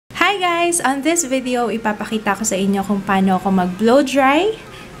Hi guys! On this video, ipapakita ko sa inyo kung paano ako mag-blow dry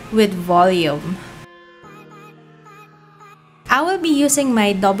with volume. I will be using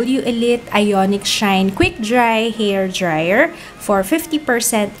my W Elite Ionic Shine Quick Dry Hair Dryer for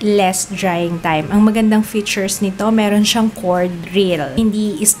 50% less drying time. Ang magandang features nito, meron siyang cord reel.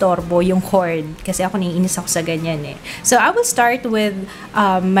 Hindi istorbo yung cord kasi ako naiinis ako sa ganyan eh. So I will start with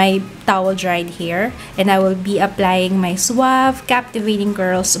my towel dried hair and I will be applying my Suave Captivating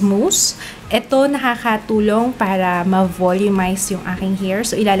Curls Mousse. Ito nakakatulong para ma-volumize yung aking hair.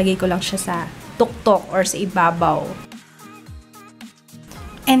 So ilalagay ko lang siya sa tuktok or sa ibabaw.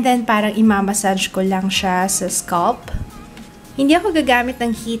 And then, parang imamassage ko lang siya sa scalp. Hindi ako gagamit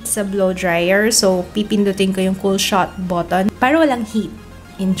ng heat sa blow dryer. So, pipindutin ko yung cool shot button para walang heat,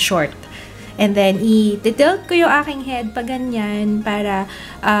 in short. And then, i-tilt ko yung aking head pa ganyan para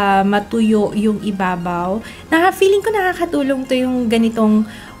matuyo yung ibabaw. Feeling ko nakakatulong to yung ganitong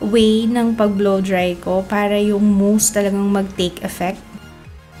way ng pag-blow dry ko para yung mousse talagang mag-take effect.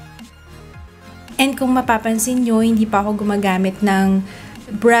 And kung mapapansin nyo, hindi pa ako gumagamit ng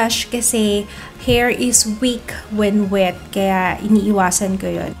brush kasi hair is weak when wet, kaya iniiwasan ko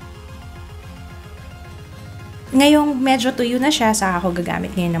yun. Ngayong medyo tuyo na siya, saka ako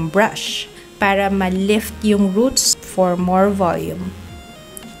gagamit ngayon ng brush para ma-lift yung roots for more volume.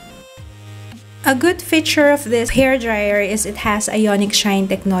 A good feature of this hair dryer is it has Ionic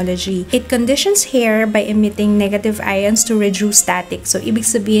Shine technology. It conditions hair by emitting negative ions to reduce static. So, ibig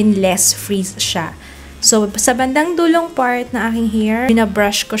sabihin, less freeze siya. So, sa bandang dulong part na aking hair,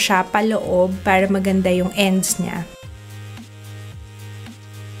 binabrush ko siya paloob para maganda yung ends niya.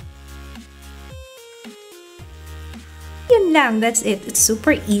 Yun lang, that's it. It's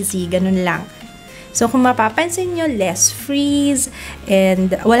super easy, ganun lang. So, kung mapapansin nyo, less freeze,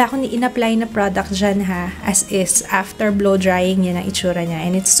 and wala akong in-apply na product dyan ha, as is, after blow drying, yan ang itsura niya.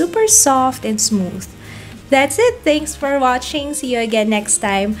 And it's super soft and smooth. That's it. Thanks for watching. See you again next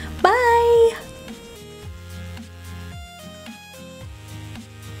time. Bye!